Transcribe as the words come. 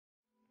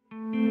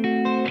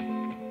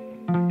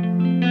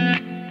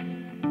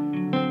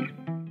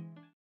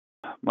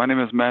My name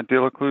is Matt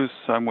Delacluse.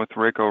 I'm with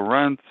Rayco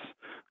Rents.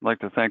 I'd like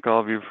to thank all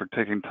of you for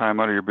taking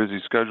time out of your busy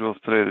schedules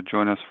today to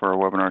join us for our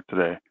webinar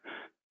today.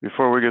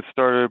 Before we get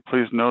started,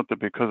 please note that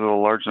because of the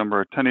large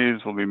number of attendees,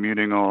 we'll be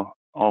muting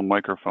all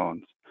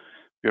microphones.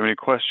 If you have any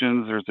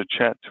questions, there's a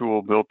chat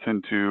tool built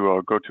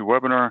into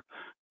GoToWebinar.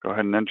 Go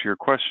ahead and enter your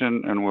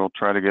question, and we'll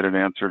try to get it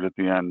answered at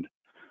the end.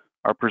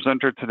 Our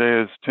presenter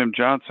today is Tim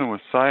Johnson with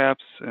SciAps.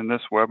 In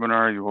this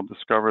webinar, you will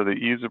discover the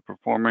ease of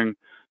performing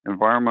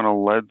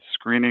environmental lead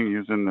screening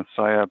using the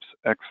SciAps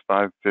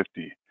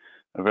X-550,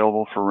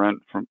 available for rent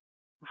from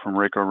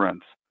Rayco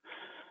Rents.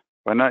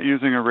 By not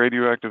using a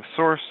radioactive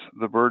source,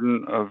 the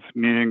burden of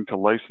needing to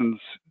license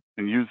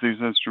and use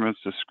these instruments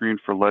to screen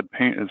for lead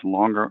paint is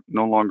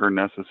no longer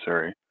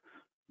necessary.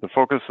 The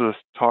focus of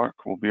this talk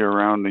will be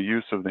around the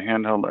use of the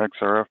handheld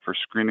XRF for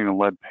screening of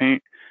lead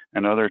paint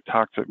and other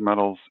toxic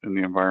metals in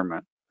the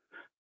environment.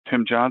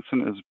 Tim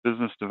Johnson is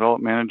Business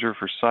Development Manager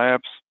for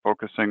SciAps,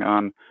 focusing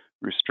on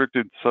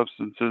restricted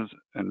substances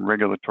and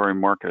regulatory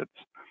markets.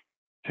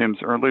 Tim's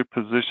early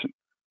position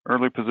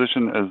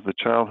as the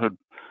childhood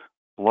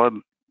blood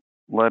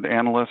lead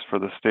analyst for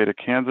the state of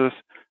Kansas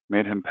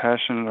made him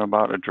passionate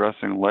about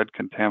addressing lead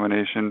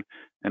contamination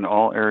in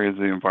all areas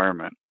of the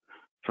environment.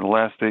 For the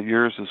last 8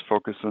 years, his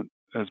focus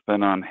has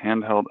been on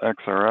handheld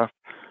XRF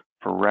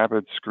for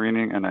rapid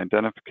screening and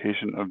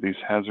identification of these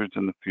hazards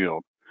in the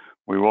field.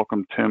 We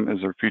welcome Tim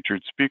as our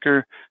featured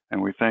speaker, and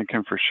we thank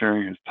him for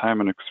sharing his time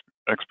and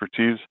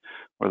expertise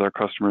with our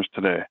customers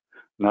today.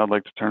 Now I'd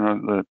like to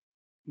turn the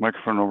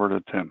microphone over to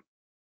Tim.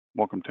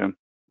 Welcome, Tim.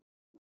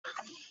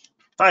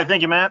 Hi,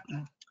 thank you, Matt.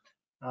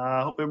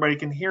 I hope everybody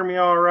can hear me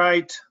all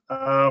right.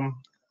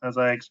 As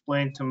I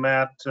explained to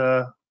Matt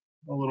a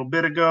little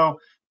bit ago,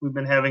 we've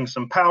been having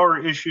some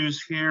power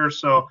issues here,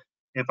 so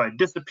if I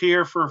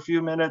disappear for a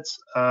few minutes,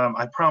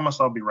 I promise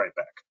I'll be right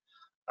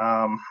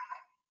back.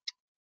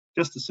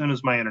 Just as soon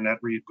as my internet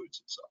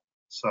reboots itself.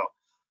 So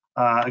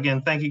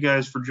again, thank you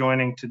guys for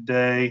joining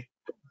today.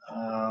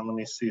 Let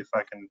me see if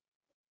I can,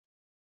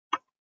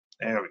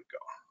 there we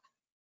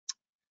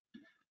go.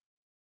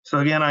 So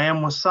again, I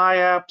am with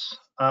SciAps,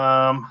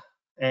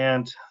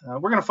 and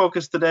we're gonna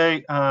focus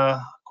today,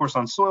 of course,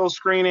 on soil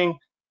screening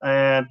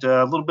and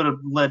a little bit of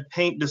lead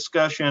paint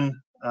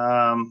discussion.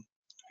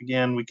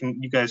 Again,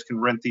 you guys can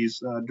rent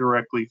these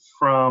directly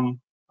from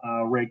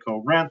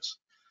Rayco Rents.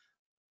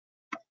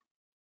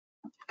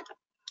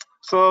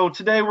 So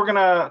today we're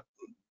gonna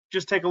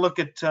just take a look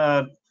at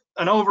an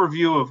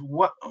overview of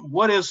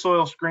what is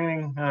soil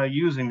screening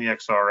using the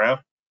XRF.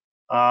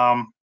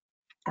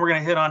 We're gonna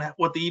hit on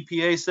what the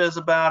EPA says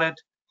about it,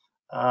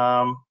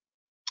 and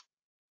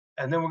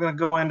then we're gonna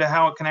go into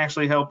how it can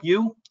actually help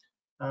you.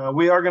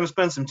 We are gonna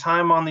spend some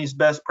time on these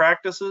best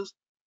practices,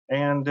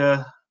 and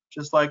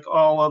just like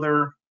all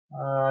other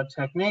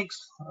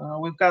techniques,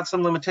 we've got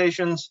some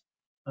limitations,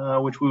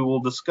 which we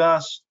will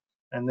discuss.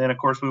 And then, of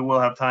course, we will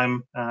have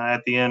time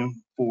at the end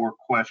for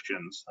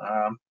questions.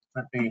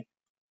 Let me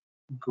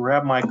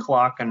grab my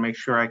clock and make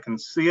sure I can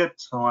see it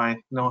so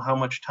I know how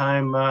much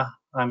time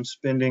I'm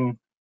spending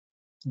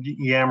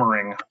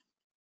yammering.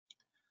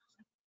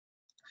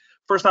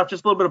 First off,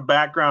 just a little bit of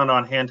background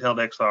on handheld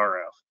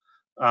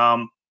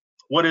XRF.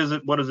 What is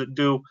it? What does it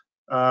do?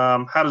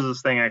 How does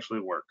this thing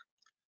actually work?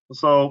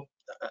 So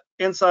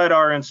inside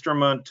our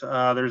instrument,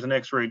 there's an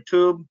X-ray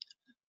tube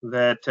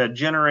that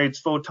generates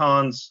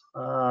photons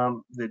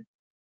that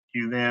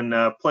you then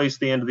place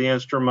the end of the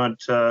instrument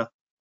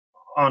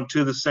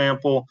onto the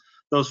sample.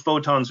 Those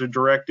photons are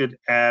directed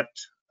at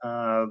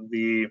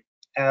the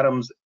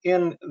atoms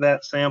in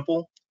that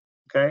sample,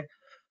 okay?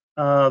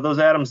 Those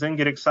atoms then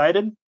get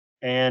excited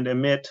and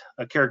emit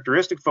a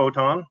characteristic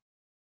photon.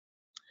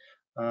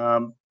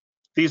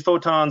 These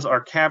photons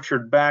are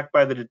captured back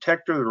by the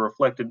detector, they're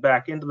reflected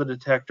back into the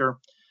detector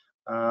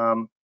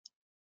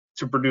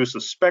to produce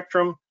a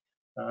spectrum.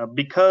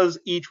 Because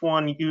each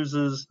one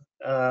uses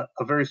a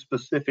very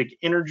specific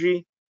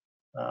energy,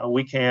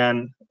 we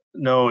can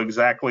know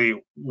exactly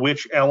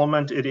which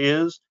element it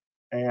is,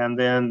 and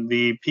then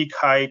the peak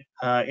height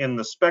in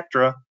the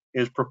spectra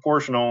is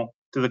proportional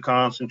to the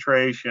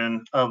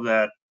concentration of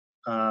that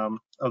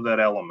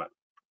element.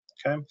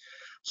 Okay,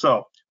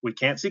 so we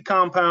can't see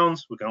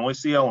compounds; we can only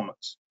see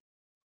elements.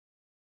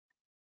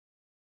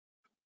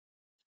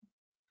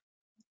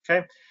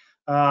 Okay.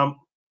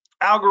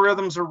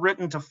 Algorithms are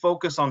written to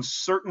focus on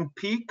certain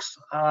peaks.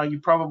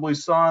 You probably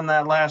saw on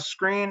that last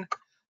screen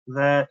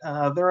that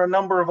there are a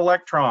number of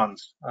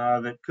electrons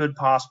that could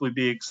possibly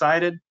be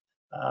excited.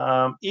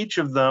 Each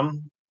of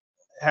them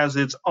has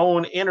its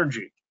own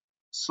energy.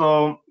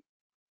 So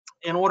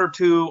in order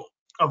to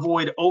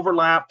avoid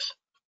overlaps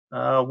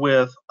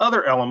with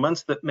other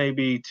elements that may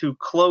be too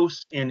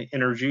close in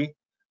energy,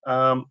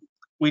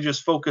 we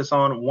just focus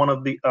on one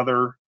of the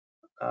other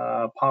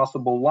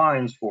possible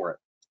lines for it.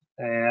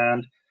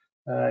 And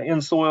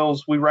in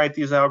soils, we write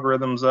these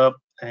algorithms up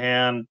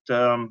and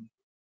to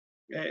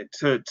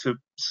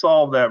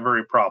solve that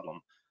very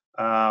problem.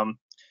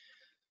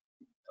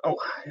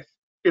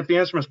 If the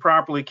instrument is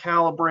properly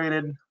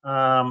calibrated,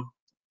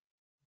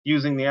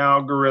 using the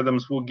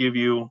algorithms will give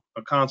you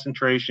a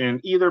concentration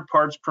in either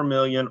parts per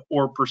million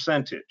or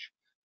percentage.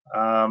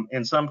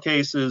 In some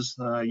cases,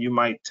 you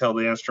might tell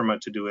the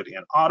instrument to do it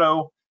in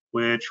auto,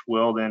 which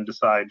will then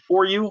decide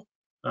for you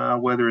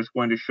whether it's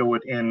going to show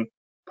it in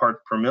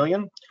parts per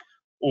million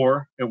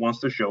or it wants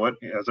to show it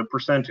as a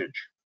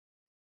percentage.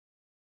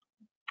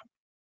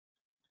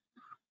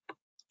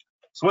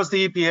 So what's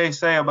the EPA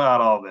say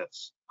about all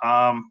this?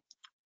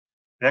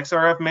 The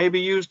XRF may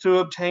be used to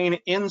obtain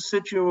in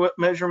situ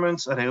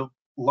measurements at a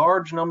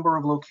large number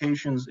of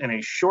locations in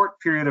a short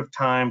period of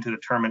time to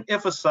determine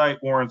if a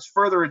site warrants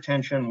further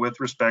attention with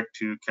respect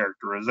to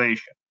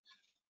characterization.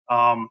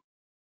 And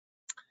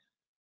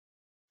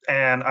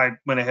I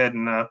went ahead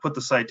and put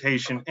the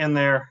citation in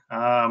there.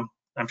 I'm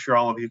sure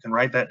all of you can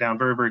write that down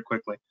very, very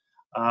quickly,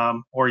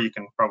 or you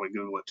can probably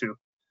Google it too.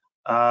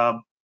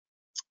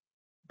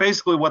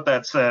 Basically what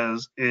that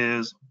says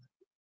is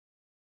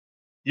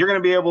you're going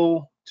to be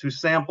able to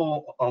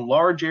sample a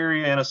large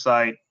area in a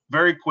site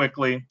very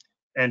quickly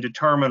and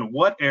determine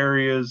what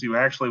areas you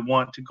actually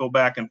want to go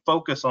back and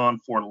focus on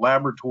for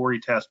laboratory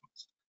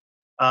testings.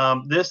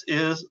 This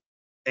is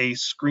a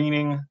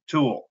screening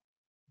tool,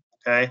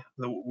 okay?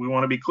 We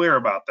want to be clear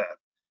about that.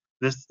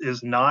 This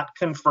is not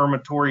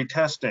confirmatory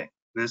testing.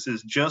 This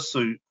is just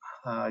so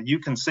you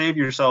can save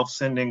yourself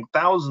sending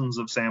thousands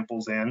of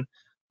samples in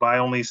by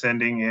only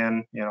sending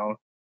in,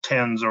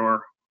 tens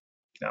or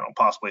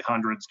possibly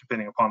hundreds,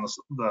 depending upon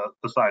the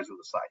size of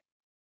the site.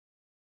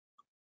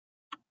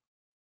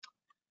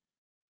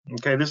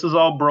 Okay, this is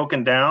all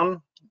broken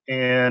down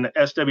in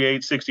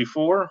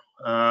SW864,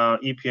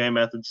 EPA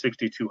method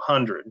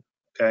 6200.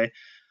 Okay,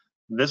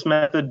 this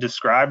method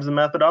describes the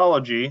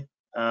methodology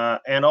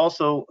and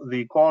also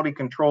the quality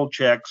control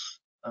checks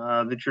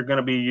that you're going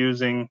to be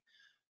using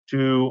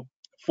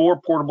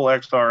for portable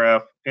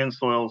XRF in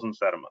soils and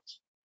sediments.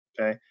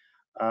 Okay,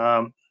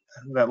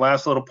 that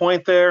last little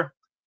point there,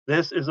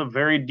 this is a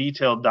very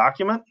detailed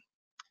document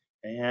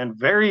and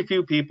very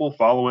few people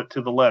follow it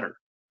to the letter.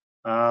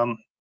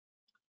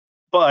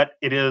 But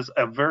it is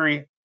a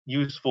very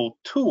useful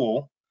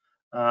tool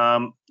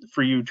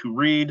for you to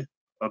read,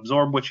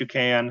 absorb what you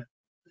can,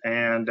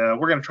 and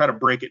we're going to try to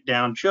break it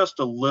down just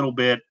a little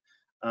bit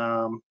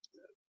to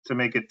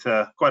make it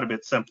quite a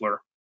bit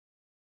simpler.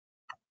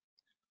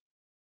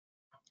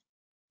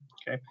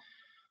 Okay.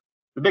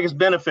 The biggest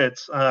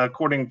benefits,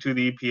 according to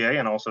the EPA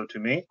and also to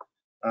me,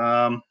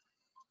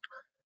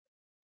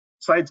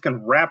 sites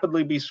can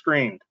rapidly be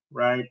screened,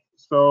 right?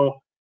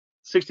 So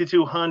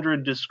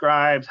 6200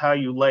 describes how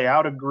you lay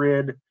out a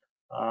grid,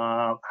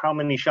 how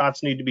many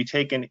shots need to be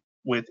taken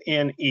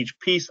within each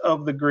piece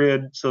of the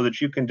grid so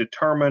that you can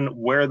determine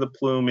where the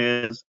plume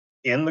is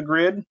in the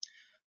grid,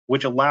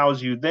 which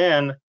allows you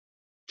then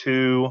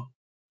to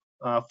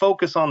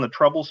focus on the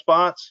trouble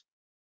spots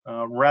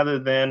rather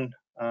than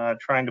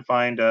trying to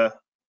find a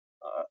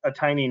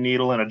tiny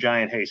needle in a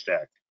giant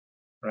haystack,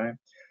 right?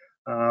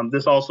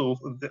 This also,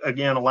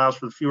 again, allows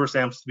for the fewer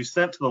samples to be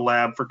sent to the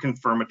lab for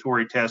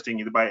confirmatory testing,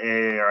 either by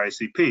AA or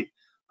ICP.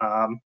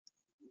 I'm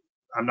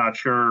not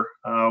sure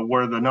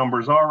where the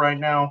numbers are right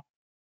now,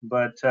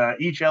 but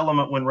each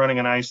element when running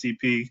an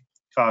ICP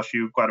costs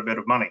you quite a bit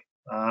of money.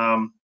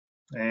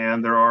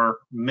 And there are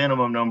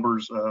minimum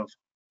numbers of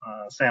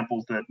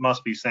samples that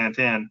must be sent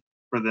in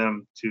for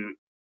them to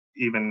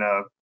even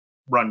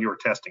run your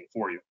testing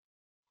for you.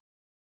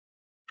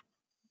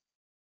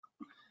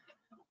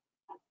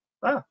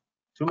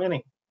 Too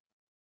many.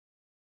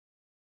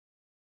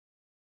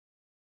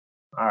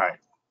 All right.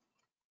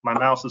 My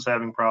mouse is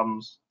having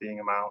problems being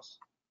a mouse.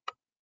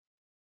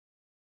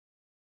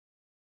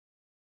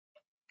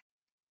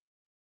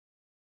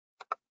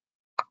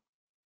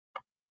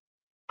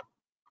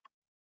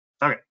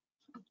 Okay,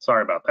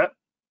 sorry about that.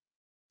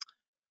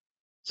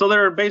 So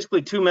there are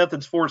basically two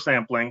methods for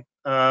sampling,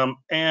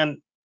 and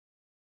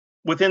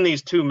within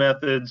these two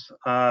methods,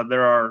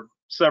 there are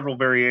several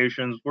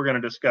variations. We're going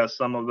to discuss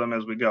some of them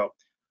as we go.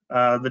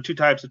 The two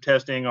types of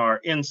testing are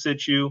in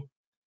situ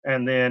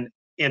and then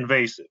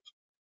invasive.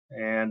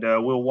 And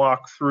we'll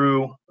walk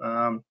through,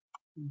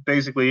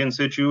 basically in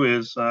situ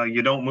is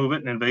you don't move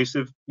it, and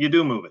invasive, you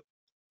do move it.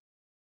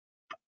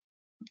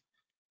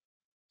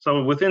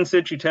 So with in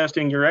situ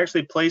testing, you're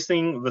actually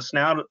placing the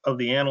snout of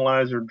the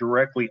analyzer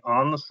directly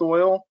on the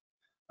soil,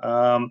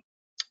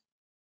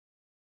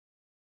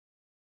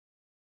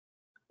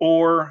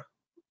 or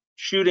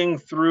shooting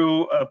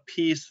through a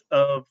piece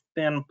of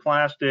thin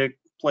plastic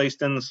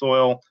placed in the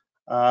soil.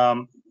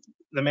 The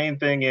main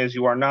thing is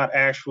you are not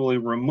actually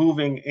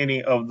removing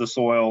any of the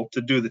soil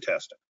to do the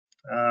testing.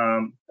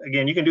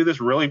 Again, you can do this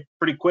really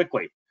pretty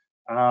quickly.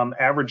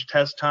 Average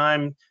test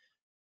time,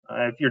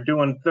 if you're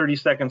doing 30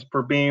 seconds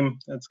per beam,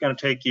 it's going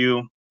to take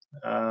you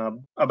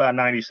about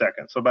 90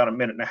 seconds, so about a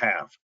minute and a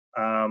half.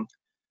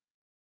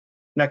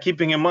 Now,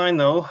 keeping in mind,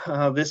 though,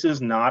 this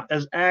is not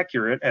as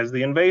accurate as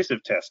the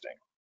invasive testing,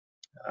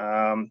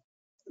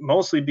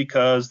 mostly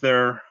because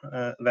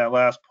that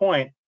last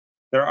point,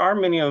 there are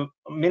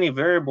many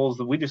variables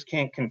that we just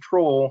can't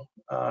control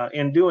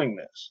in doing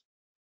this.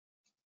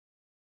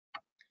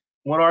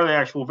 what are the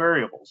actual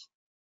variables?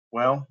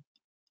 Well,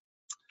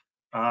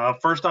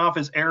 first off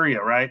is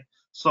area, right?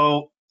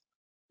 So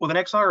with an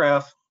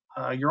XRF,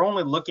 you're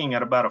only looking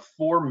at about a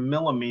 4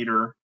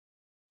 millimeter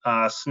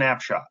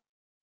snapshot.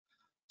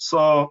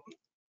 So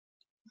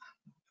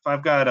if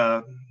I've got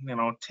a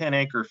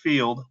 10-acre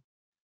field,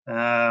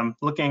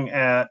 looking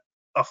at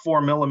a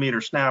 4 millimeter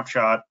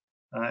snapshot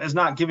is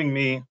not giving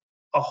me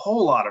a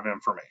whole lot of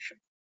information.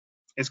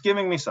 It's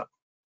giving me some.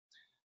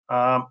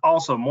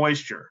 Also,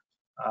 moisture.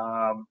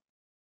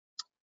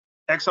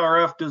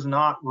 XRF does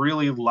not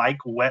really like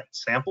wet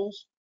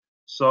samples,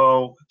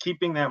 so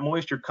keeping that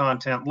moisture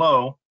content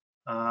low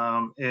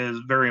is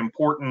very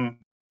important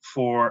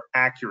for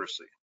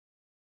accuracy.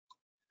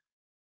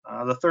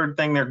 The third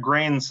thing there,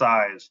 grain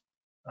size.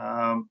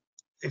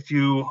 If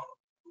you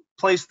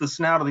place the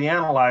snout of the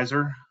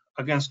analyzer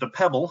against a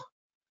pebble,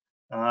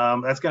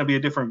 that's going to be a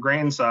different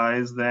grain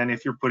size than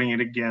if you're putting it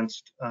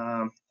against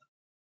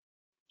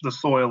the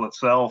soil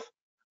itself.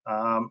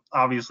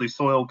 Obviously,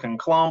 soil can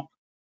clump,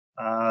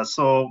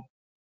 so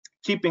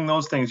keeping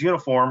those things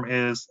uniform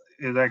is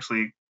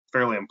actually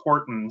fairly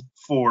important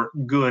for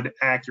good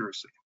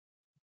accuracy.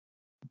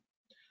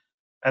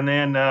 And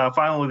then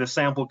finally, the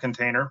sample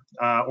container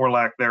or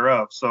lack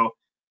thereof. So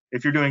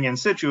if you're doing in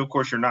situ, of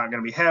course, you're not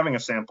going to be having a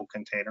sample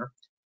container.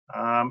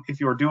 If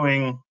you're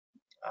doing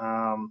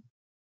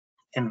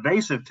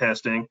invasive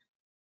testing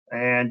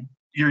and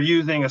you're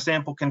using a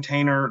sample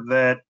container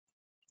that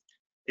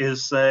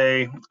is,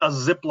 say, a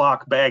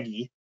Ziploc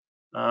baggie,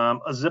 a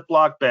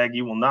Ziploc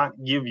baggie will not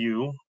give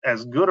you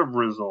as good of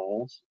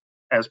results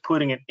as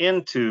putting it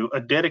into a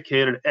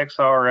dedicated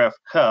XRF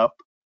cup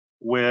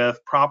with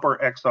proper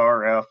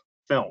XRF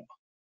film.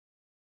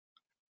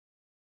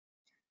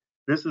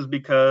 This is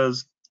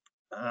because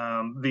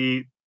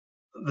the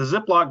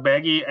Ziploc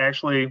baggie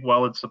actually,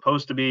 while it's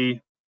supposed to be,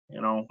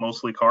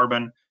 mostly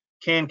carbon,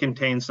 can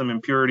contain some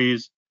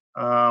impurities.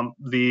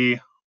 The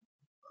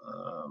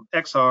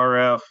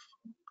XRF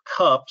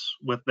cups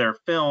with their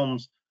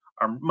films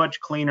are much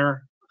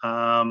cleaner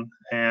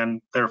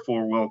and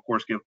therefore will, of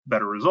course, give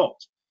better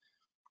results.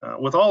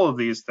 With all of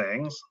these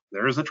things,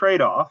 there is a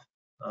trade-off,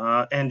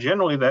 and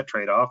generally that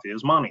trade-off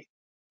is money.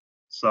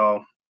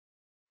 So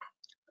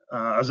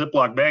a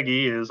Ziploc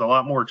baggie is a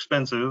lot more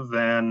expensive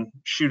than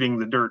shooting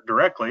the dirt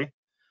directly,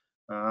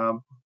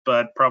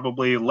 but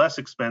probably less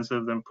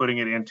expensive than putting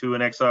it into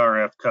an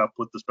XRF cup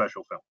with the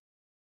special film.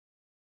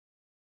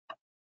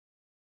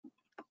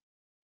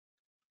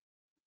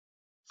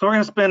 So we're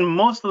going to spend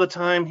most of the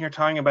time here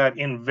talking about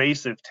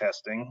invasive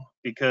testing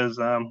because,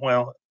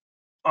 well,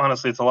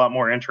 honestly, it's a lot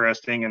more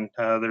interesting and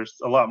there's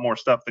a lot more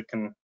stuff that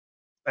can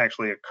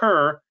actually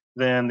occur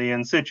than the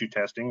in situ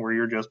testing where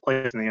you're just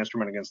placing the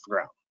instrument against the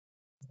ground.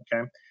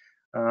 Okay.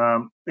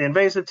 The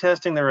invasive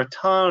testing, there are a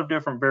ton of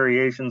different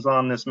variations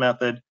on this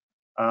method,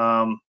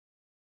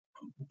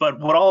 but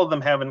what all of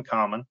them have in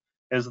common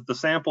is that the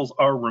samples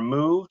are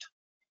removed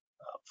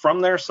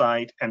from their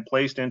site and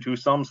placed into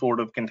some sort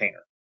of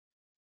container.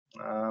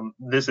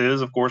 This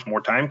is, of course,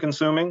 more time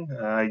consuming.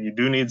 You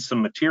do need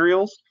some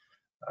materials.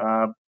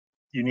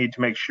 You need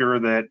to make sure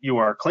that you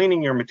are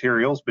cleaning your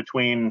materials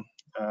between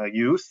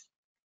use,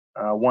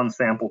 one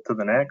sample to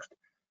the next.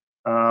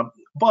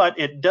 But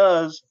it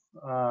does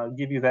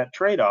give you that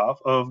trade-off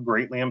of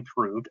greatly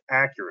improved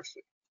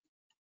accuracy.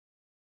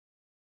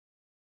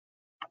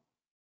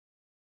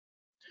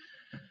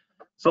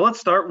 So let's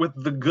start with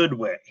the good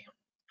way.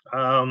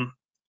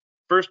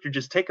 First, you're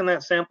just taking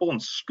that sample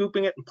and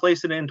scooping it and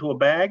place it into a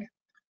bag,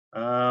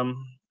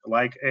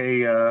 like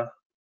a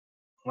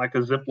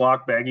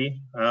Ziploc baggie.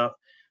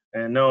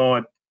 And no,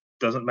 it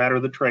doesn't matter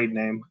the trade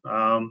name,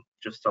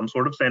 just some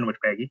sort of sandwich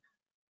baggie.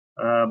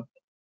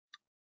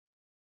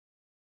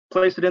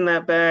 Place it in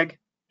that bag,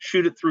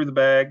 shoot it through the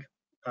bag.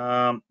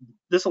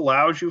 This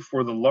allows you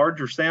for the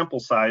larger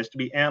sample size to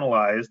be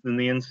analyzed than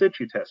the in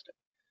situ testing.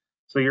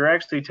 So you're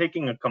actually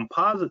taking a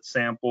composite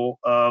sample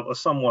of a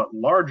somewhat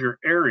larger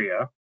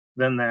area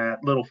than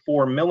that little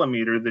 4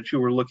 millimeter that you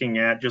were looking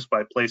at just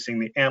by placing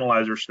the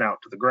analyzer snout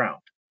to the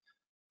ground.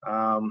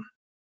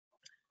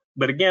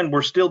 But again,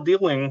 we're still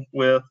dealing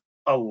with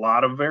a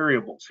lot of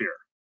variables here.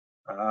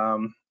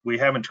 We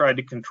haven't tried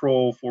to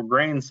control for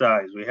grain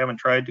size. We haven't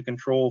tried to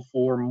control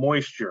for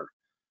moisture.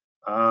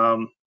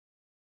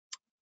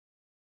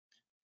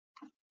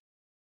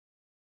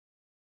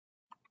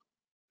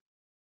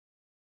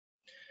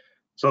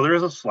 So there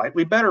is a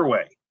slightly better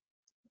way.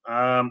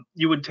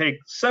 You would take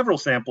several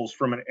samples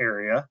from an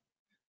area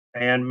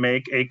and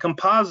make a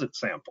composite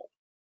sample.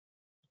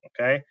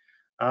 Okay,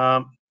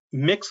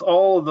 mix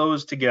all of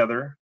those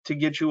together to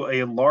get you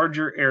a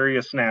larger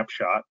area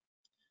snapshot,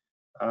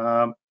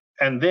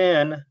 and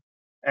then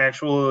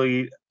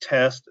actually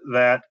test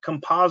that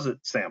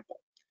composite sample.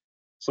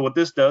 So what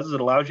this does is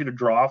it allows you to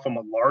draw from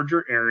a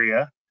larger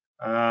area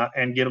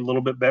and get a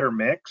little bit better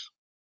mix.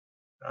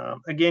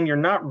 Again, you're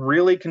not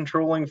really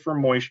controlling for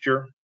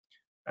moisture,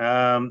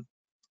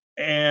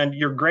 and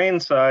your grain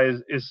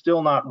size is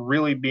still not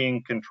really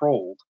being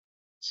controlled.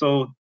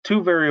 So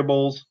two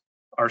variables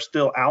are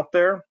still out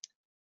there,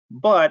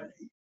 but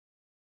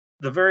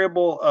the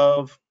variable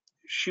of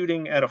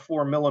shooting at a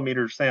 4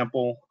 millimeter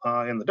sample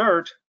in the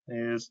dirt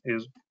is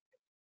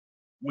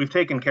we've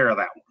taken care of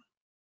that one.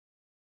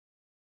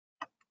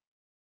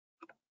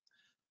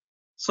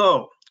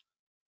 So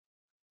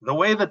the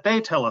way that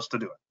they tell us to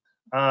do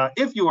it,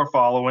 if you are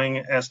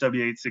following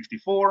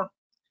SW864,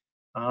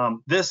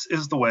 this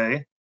is the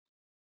way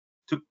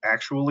to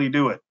actually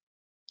do it.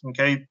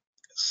 Okay,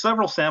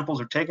 several samples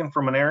are taken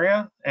from an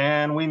area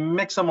and we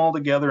mix them all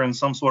together in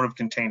some sort of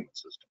containment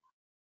system.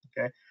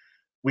 Okay,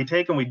 we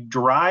take and we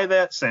dry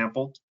that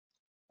sample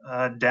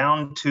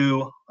down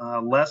to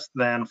less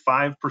than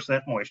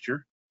 5%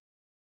 moisture.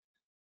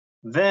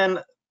 Then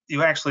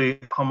you actually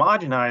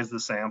homogenize the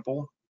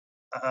sample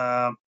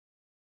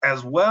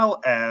as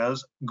well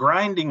as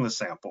grinding the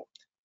sample.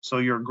 So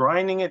you're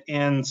grinding it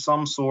in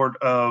some sort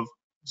of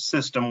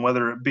system,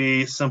 whether it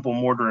be simple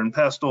mortar and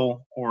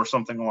pestle or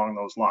something along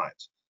those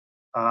lines.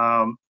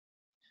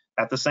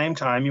 At the same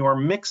time, you are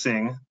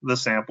mixing the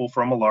sample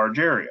from a large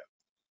area.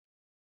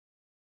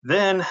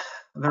 Then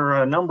there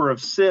are a number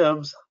of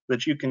sieves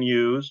that you can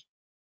use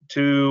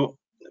to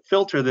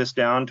filter this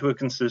down to a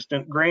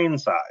consistent grain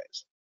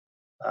size.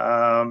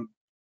 I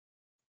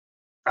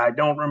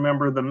don't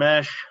remember the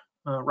mesh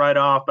right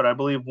off, but I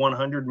believe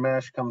 100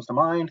 mesh comes to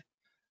mind.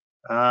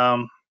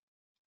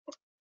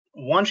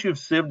 Once you've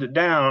sieved it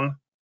down,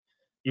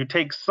 you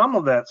take some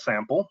of that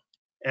sample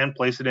and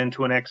place it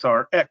into an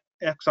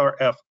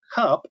XRF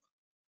cup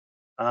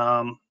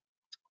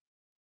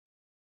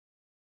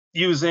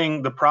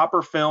using the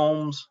proper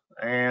films,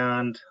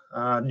 and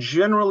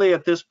generally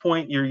at this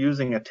point you're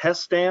using a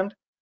test stand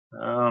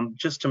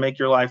just to make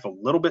your life a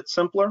little bit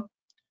simpler.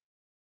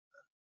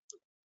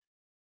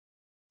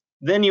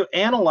 Then you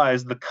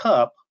analyze the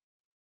cup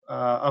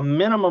a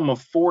minimum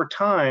of 4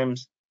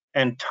 times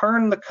and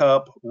turn the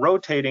cup,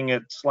 rotating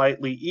it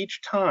slightly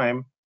each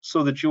time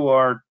so that you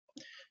are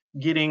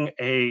getting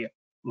a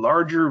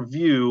larger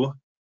view.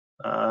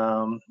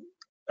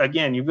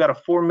 Again, you've got a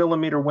 4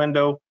 millimeter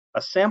window.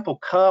 A sample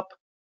cup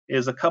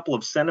is a couple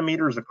of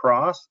centimeters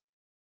across.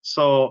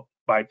 So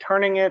by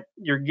turning it,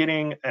 you're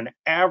getting an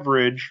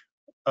average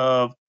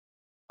of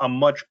a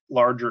much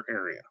larger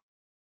area.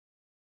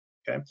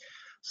 Okay,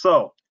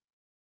 so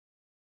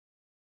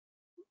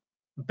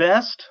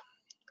best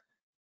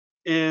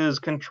is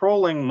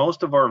controlling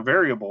most of our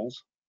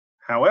variables.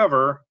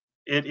 However,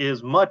 it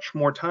is much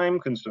more time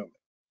consuming.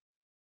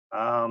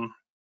 And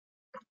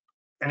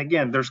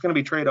again, there's going to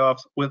be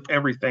trade-offs with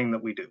everything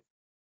that we do.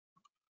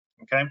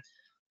 Okay.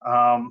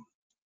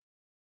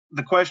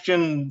 The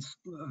questions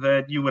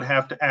that you would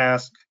have to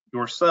ask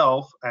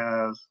yourself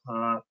as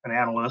an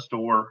analyst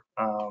or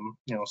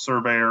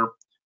surveyor,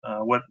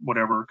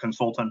 whatever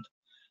consultant,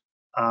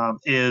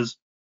 is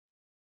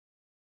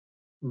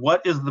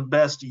what is the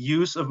best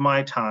use of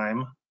my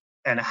time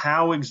and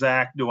how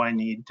exact do I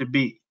need to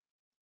be?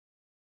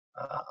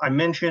 I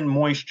mentioned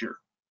moisture.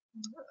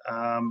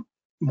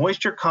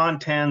 Moisture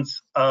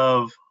contents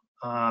of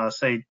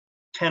say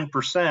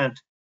 10%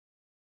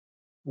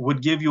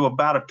 would give you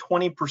about a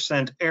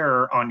 20%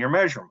 error on your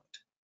measurement.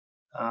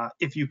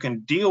 If you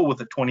can deal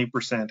with a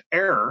 20%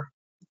 error,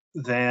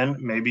 then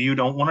maybe you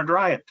don't want to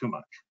dry it too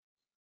much.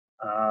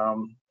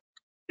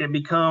 It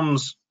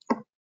becomes,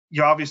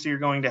 you're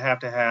going to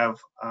have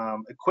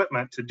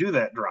equipment to do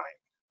that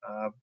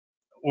drying,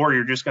 or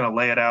you're just going to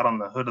lay it out on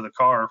the hood of the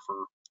car for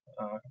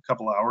a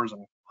couple hours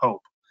and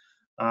hope.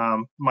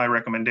 My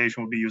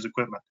recommendation would be use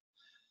equipment.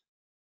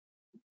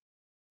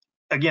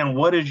 Again,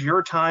 what is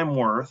your time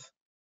worth,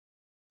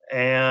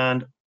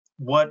 and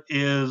what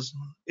is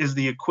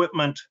the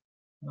equipment,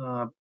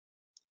 the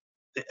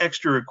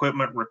extra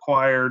equipment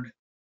required,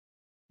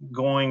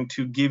 going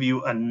to give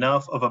you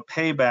enough of a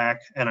payback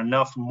and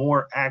enough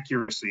more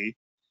accuracy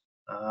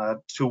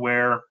to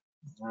where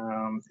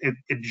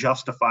it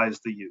justifies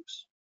the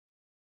use.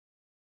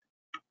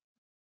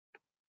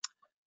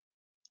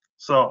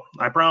 So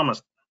I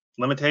promised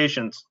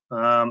limitations.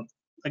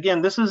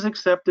 Again, this is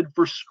accepted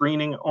for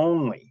screening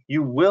only.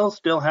 You will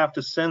still have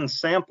to send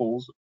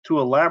samples to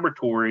a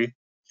laboratory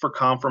for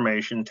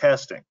confirmation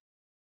testing.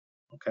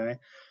 Okay.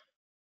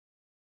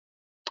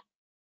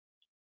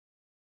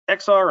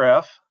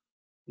 XRF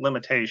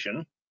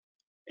limitation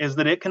is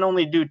that it can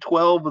only do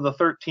 12 of the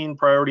 13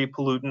 priority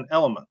pollutant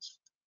elements.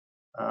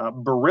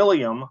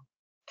 Beryllium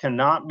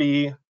cannot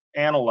be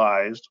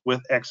analyzed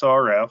with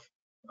XRF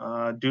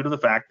due to the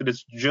fact that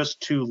it's just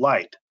too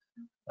light.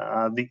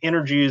 The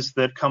energies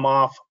that come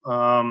off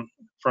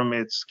from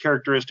its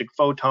characteristic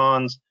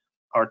photons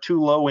are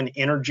too low in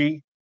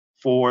energy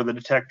for the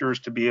detectors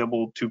to be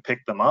able to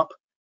pick them up.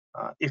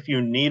 If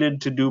you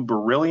needed to do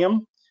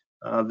beryllium,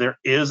 there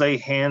is a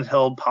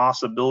handheld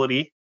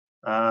possibility,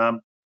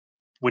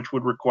 which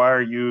would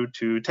require you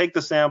to take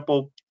the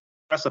sample,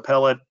 press a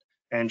pellet,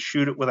 and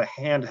shoot it with a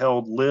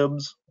handheld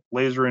LIBS,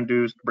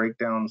 laser-induced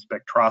breakdown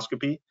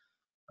spectroscopy.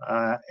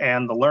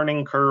 And the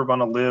learning curve on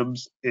a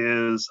LIBS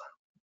is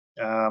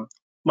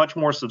much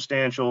more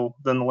substantial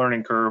than the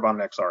learning curve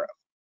on an XRF.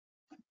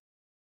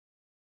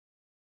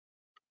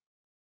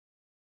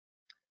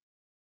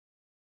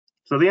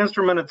 So the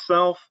instrument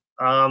itself,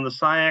 The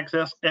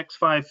SciAps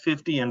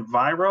X-550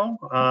 Enviro,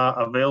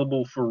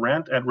 available for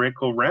rent at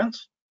Rayco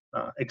Rents,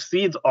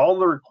 exceeds all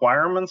the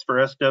requirements for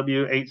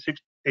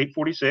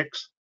SW846.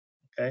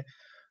 Okay,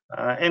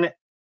 and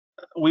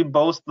we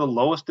boast the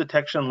lowest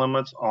detection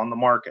limits on the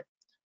market.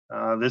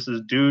 This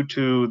is due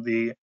to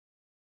the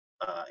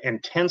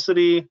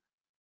intensity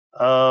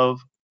of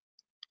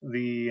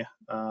the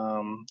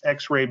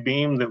X-ray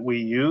beam that we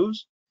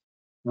use.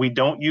 We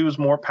don't use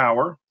more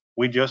power,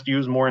 we just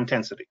use more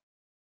intensity.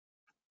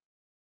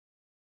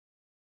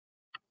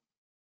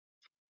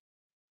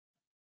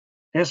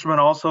 The instrument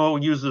also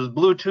uses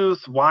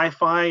Bluetooth,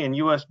 Wi-Fi, and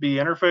USB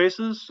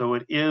interfaces, so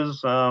it is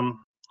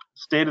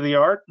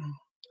state-of-the-art.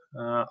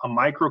 A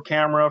micro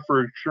camera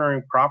for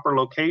ensuring proper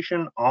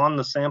location on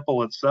the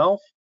sample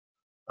itself.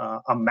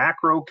 A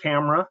macro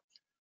camera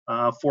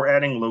for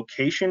adding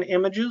location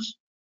images.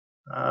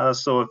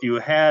 So if you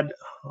had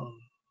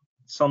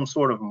some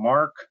sort of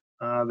mark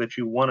that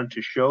you wanted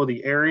to show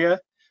the area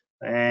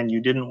and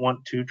you didn't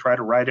want to try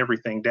to write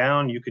everything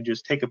down, you could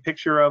just take a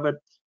picture of it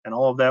and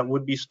all of that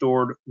would be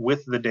stored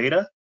with the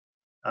data.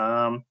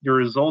 Your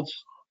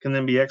results can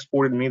then be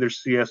exported in either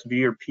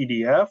CSV or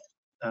PDF,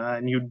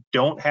 and you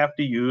don't have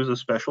to use a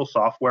special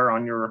software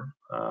on your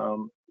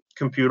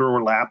computer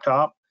or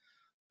laptop.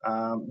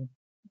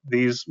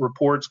 These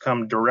reports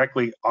come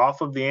directly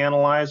off of the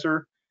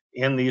analyzer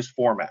in these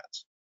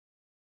formats.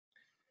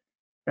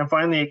 And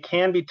finally, it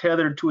can be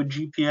tethered to a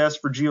GPS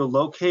for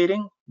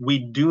geolocating. We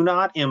do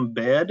not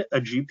embed a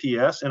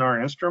GPS in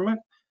our instrument.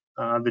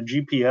 The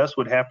GPS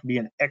would have to be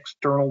an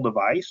external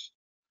device.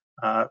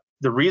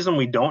 The reason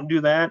we don't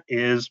do that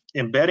is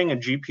embedding a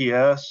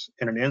GPS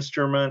in an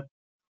instrument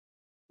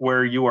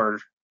where you are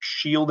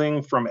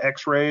shielding from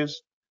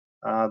X-rays,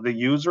 the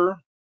user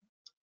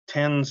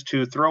tends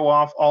to throw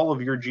off all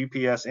of your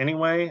GPS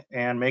anyway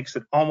and makes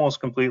it almost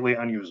completely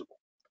unusable.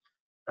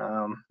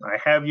 I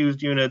have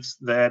used units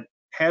that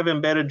have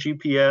embedded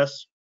GPS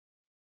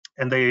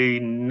and they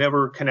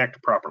never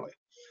connect properly.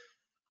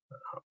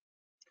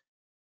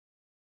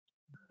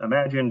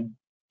 Imagine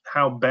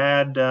how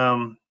bad,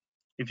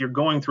 if you're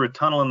going through a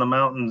tunnel in the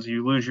mountains,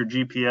 you lose your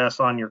GPS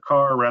on your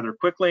car rather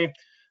quickly,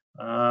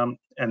 and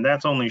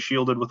that's only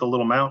shielded with a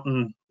little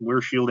mountain.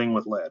 We're shielding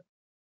with lead.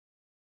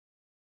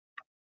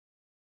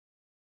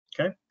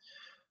 Okay.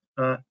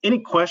 Any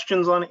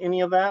questions on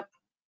any of that?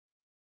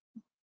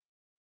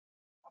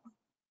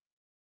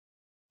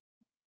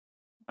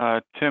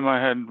 Tim,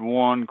 I had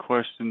one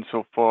question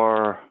so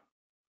far.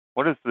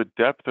 What is the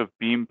depth of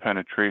beam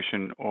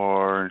penetration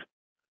or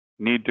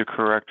need to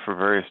correct for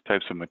various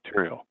types of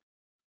material?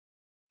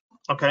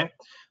 Okay,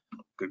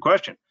 good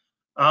question.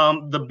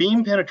 The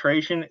beam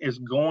penetration is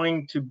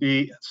going to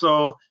be,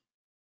 so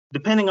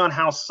depending on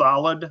how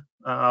solid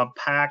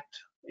packed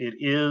it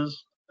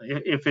is,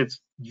 if it's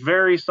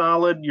very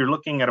solid, you're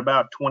looking at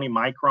about 20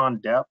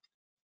 micron depth.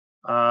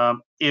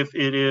 If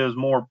it is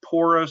more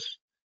porous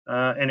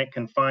and it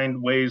can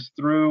find ways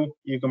through,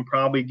 you can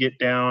probably get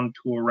down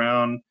to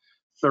around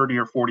 30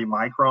 or 40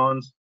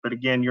 microns. But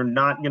again, you're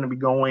not going to be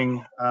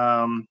going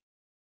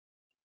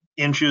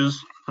inches,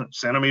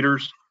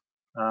 centimeters.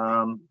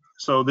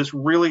 So this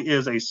really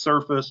is a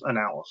surface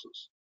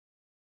analysis.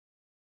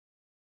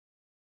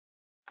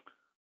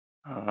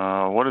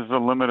 What is the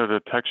limit of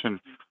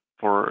detection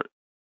for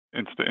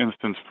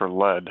instance for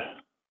lead?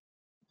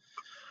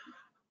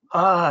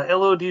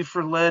 LOD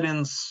for lead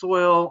in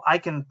soil. I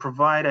can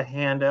provide a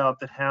handout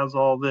that has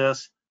all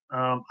this.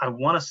 I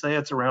want to say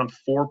it's around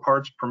 4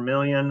 parts per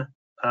million.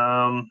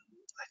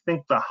 I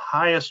think the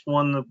highest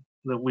one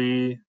that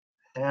we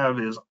have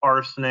is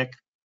arsenic,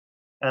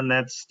 and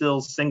that's still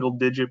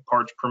single-digit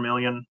parts per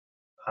million,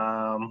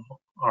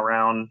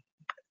 around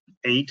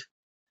 8.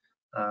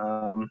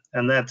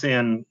 And that's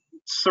in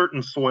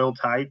certain soil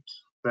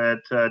types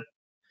that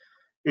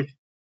if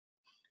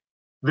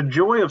the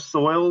joy of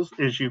soils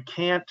is you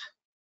can't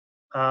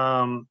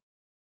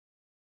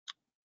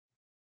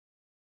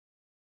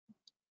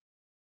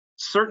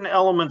certain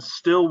elements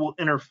still will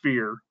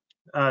interfere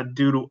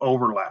due to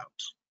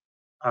overlaps.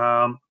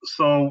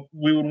 So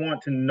we would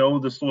want to know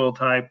the soil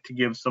type to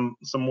give some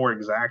more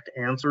exact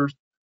answers,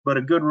 but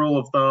a good rule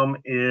of thumb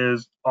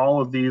is all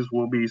of these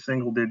will be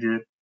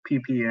single-digit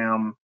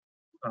ppm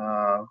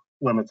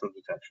limits of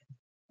detection.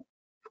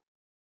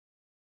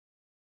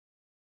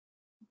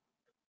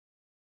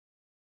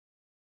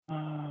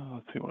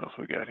 Let's see what else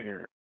we got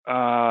here.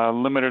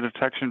 Limited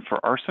detection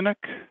for arsenic.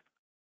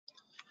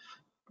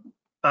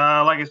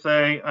 Like I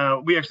say,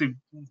 we actually,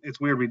 it's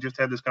weird, we just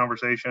had this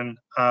conversation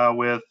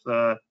with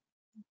a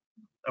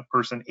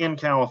person in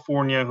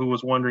California who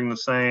was wondering the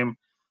same.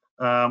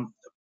 We're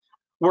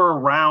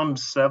around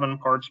 7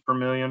 parts per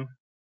million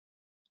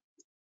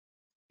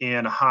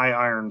in high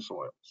iron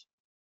soils.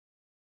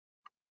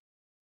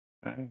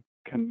 Okay.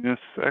 Can this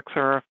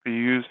XRF be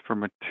used for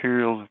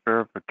materials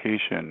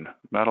verification,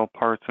 metal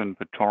parts in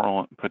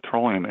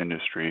petroleum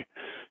industry?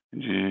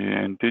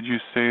 And did you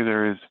say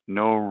there is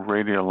no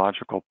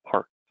radiological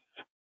parts?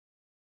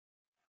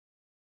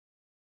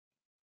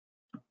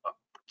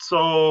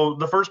 So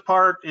the first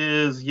part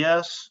is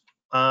yes.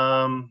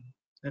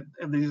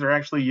 these are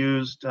actually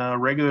used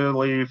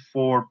regularly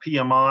for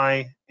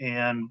PMI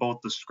and both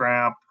the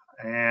scrap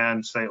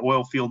and, say,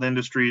 oil field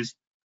industries.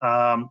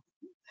 And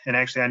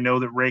actually, I know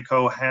that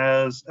Rayco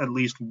has at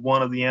least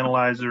one of the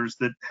analyzers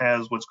that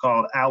has what's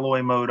called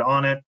alloy mode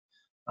on it,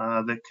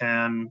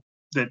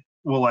 that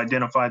will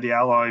identify the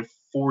alloy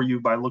for you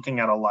by looking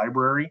at a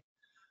library.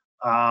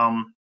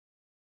 The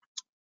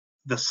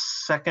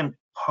second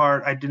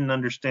part, I didn't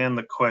understand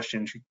the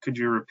question. Could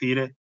you repeat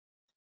it?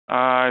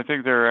 I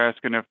think they're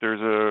asking if there's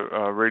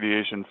a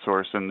radiation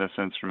source in this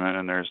instrument,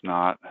 and there's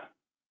not.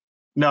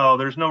 No,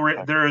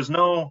 there is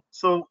no.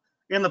 So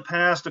in the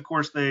past, of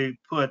course, they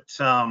put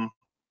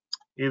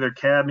either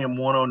cadmium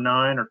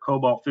 109 or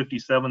cobalt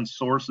 57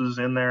 sources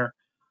in there.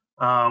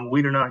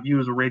 We do not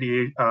use a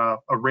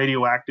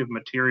radioactive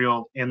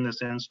material in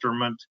this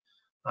instrument.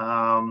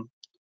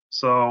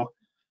 So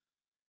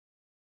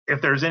if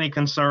there's any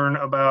concern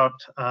about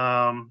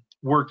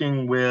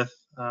working with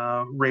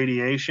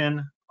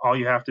radiation, all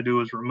you have to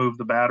do is remove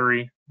the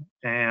battery,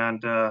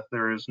 and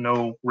there is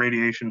no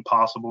radiation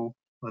possible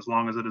as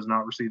long as it is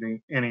not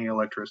receiving any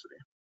electricity.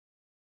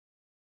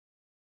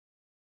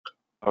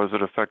 How is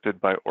it affected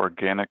by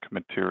organic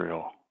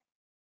material?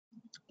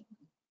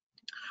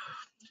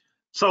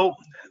 So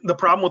the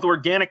problem with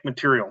organic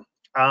material,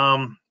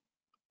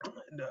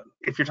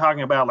 if you're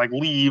talking about like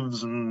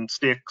leaves and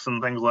sticks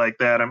and things like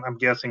that, I'm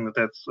guessing that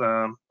that's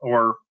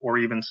or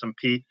even some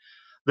peat.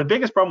 The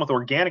biggest problem with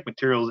organic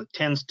material is it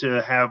tends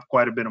to have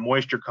quite a bit of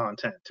moisture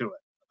content to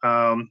it,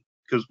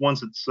 because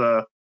once it's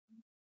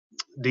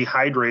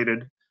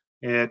dehydrated,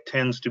 it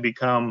tends to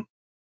become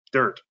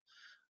dirt.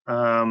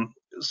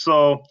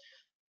 So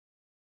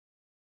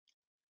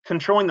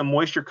controlling the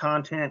moisture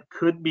content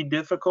could be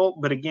difficult,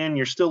 but again,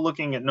 you're still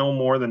looking at no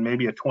more than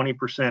maybe a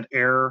 20%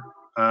 error.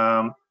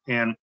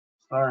 And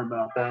sorry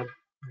about that.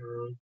 I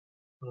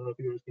don't know if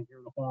you guys can hear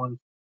the horn.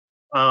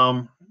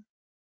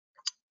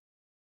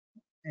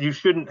 You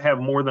shouldn't have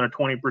more than a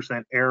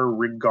 20% error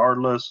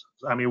regardless.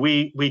 I mean,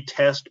 we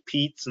test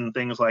peats and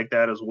things like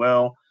that as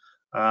well,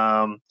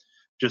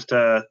 just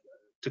to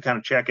kind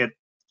of check it.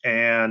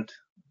 And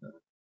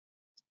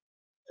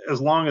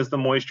as long as the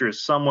moisture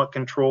is somewhat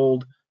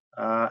controlled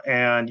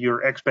and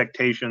your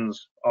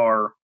expectations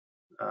are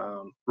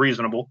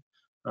reasonable,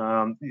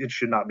 it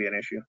should not be an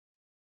issue.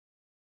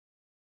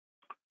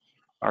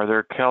 Are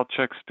there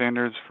CalCheck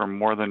standards for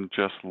more than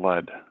just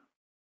lead?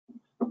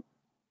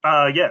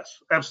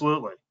 Yes,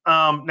 absolutely.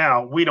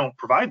 Now, we don't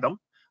provide them,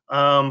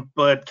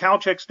 but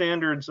CalCheck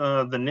standards,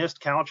 the NIST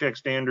CalCheck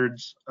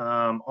standards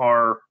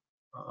are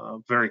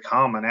very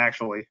common,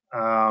 actually.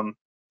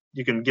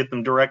 You can get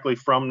them directly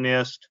from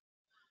NIST.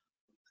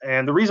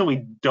 And the reason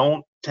we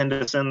don't tend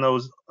to send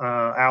those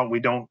out, we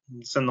don't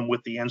send them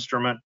with the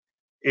instrument,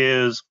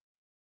 is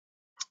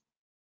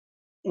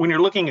when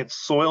you're looking at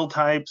soil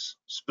types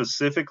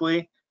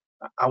specifically,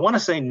 I want to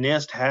say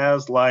NIST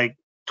has like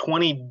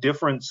 20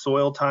 different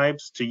soil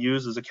types to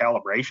use as a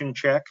calibration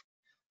check,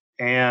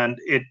 and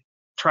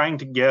trying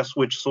to guess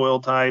which soil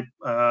type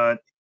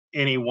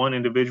any one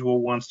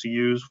individual wants to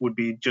use would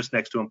be just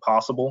next to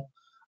impossible.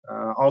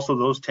 Also,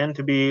 those tend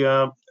to be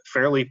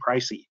fairly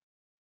pricey.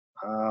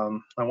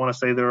 I want to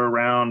say they're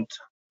around,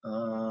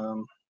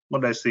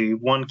 what did I see?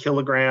 1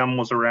 kilogram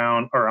was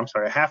around, or I'm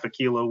sorry, half a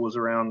kilo was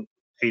around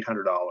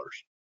 $800.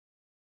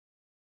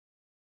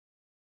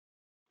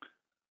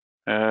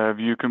 Have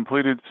you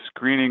completed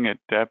screening at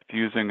depth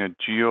using a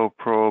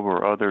geoprobe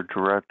or other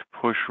direct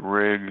push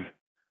rig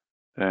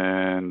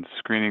and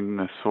screening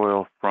the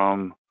soil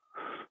from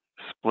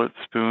split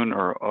spoon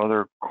or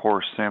other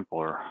core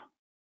sampler?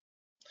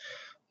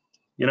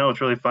 You know,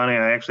 it's really funny.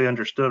 I actually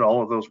understood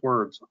all of those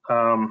words.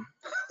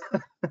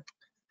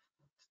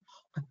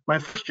 My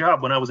first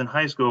job when I was in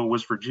high school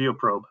was for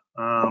geoprobe,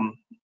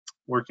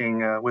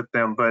 working with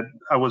them, but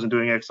I wasn't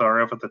doing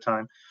XRF at the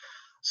time.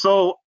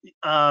 So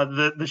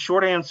the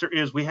short answer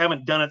is we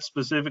haven't done it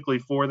specifically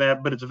for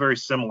that, but it's very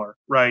similar,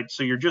 right?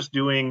 So you're just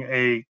doing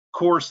a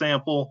core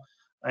sample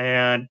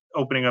and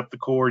opening up the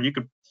core. You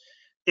could,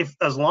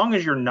 as long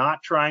as you're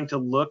not trying to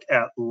look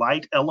at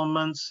light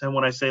elements, and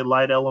when I say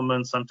light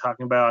elements, I'm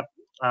talking about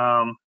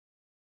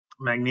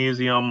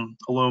magnesium,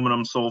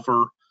 aluminum,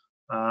 sulfur,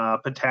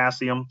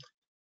 potassium.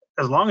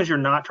 As long as you're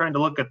not trying to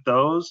look at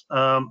those,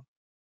 a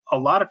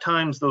lot of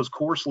times those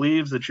core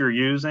sleeves that you're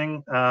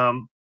using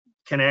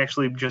can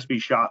actually just be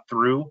shot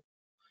through.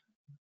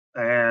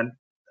 And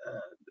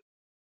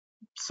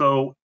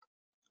so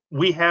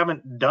we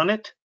haven't done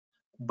it,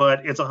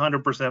 but it's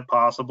 100%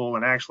 possible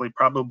and actually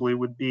probably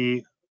would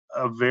be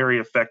a very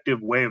effective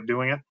way of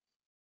doing it.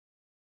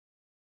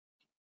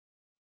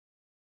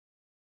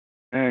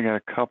 Okay, I got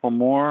a couple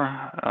more.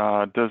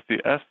 Does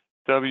the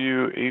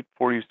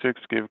SW846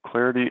 give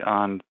clarity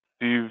on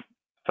sieve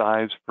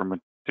size for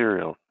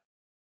materials?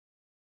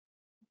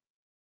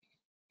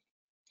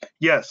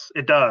 Yes,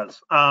 it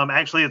does.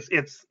 Actually,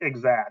 it's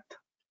exact.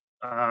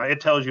 It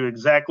tells you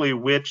exactly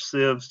which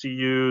sieves to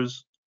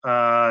use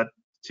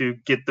to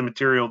get the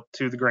material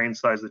to the grain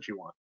size that you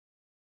want.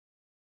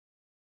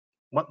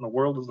 What in the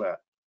world is that?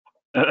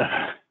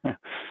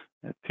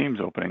 Team's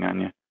opening on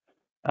you.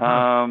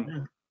 Yeah.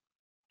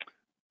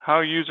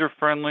 How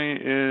user-friendly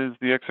is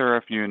the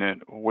XRF unit?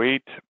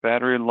 Weight,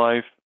 battery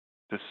life,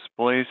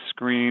 display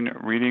screen,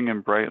 reading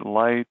in bright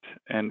light,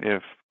 and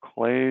if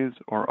clays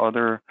or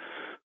other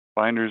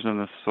binders in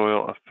the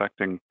soil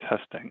affecting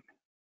testing?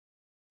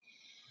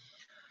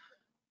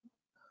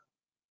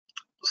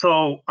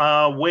 So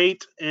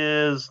weight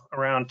is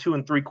around 2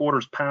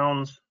 3/4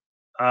 pounds.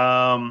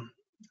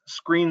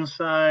 Screen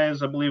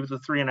size, I believe, is a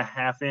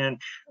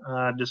 3.5-inch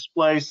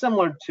display,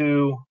 similar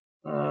to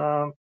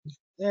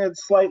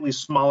it's slightly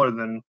smaller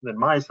than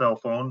my cell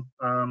phone.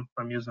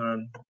 I'm using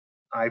an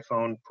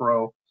iPhone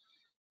Pro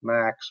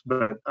Max,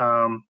 but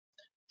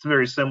it's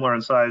very similar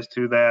in size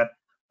to that.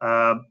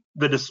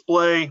 The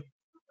display,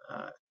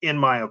 in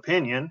my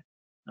opinion,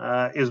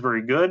 is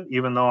very good,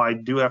 even though I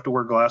do have to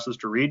wear glasses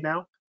to read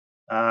now.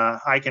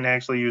 I can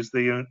actually use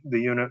the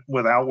unit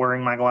without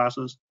wearing my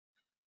glasses.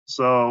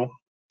 So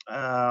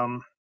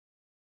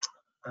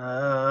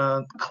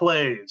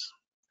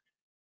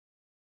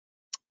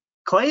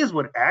clays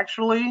would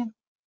actually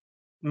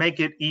make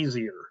it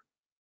easier,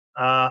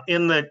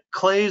 in that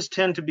clays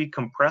tend to be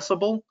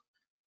compressible,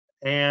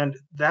 and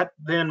that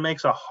then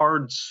makes a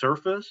hard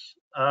surface.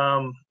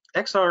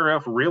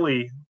 XRF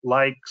really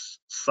likes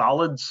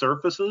solid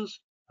surfaces.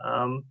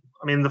 I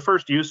mean, the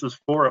first uses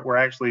for it were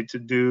actually to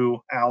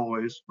do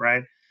alloys,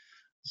 right?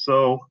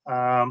 So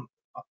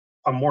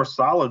a more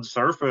solid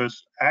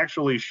surface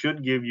actually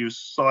should give you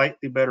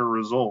slightly better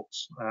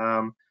results.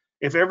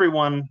 If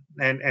everyone,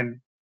 and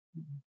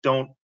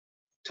don't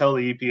tell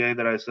the EPA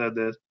that I said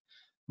this,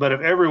 but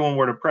if everyone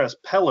were to press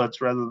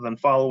pellets rather than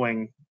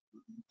following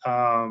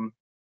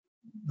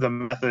the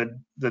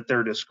method that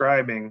they're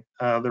describing,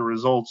 the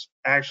results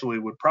actually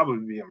would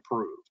probably be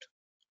improved.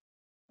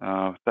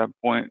 At that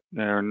point,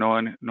 there are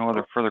no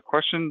other further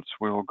questions.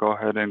 We will go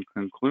ahead and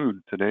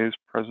conclude today's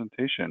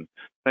presentation.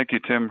 Thank you,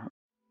 Tim.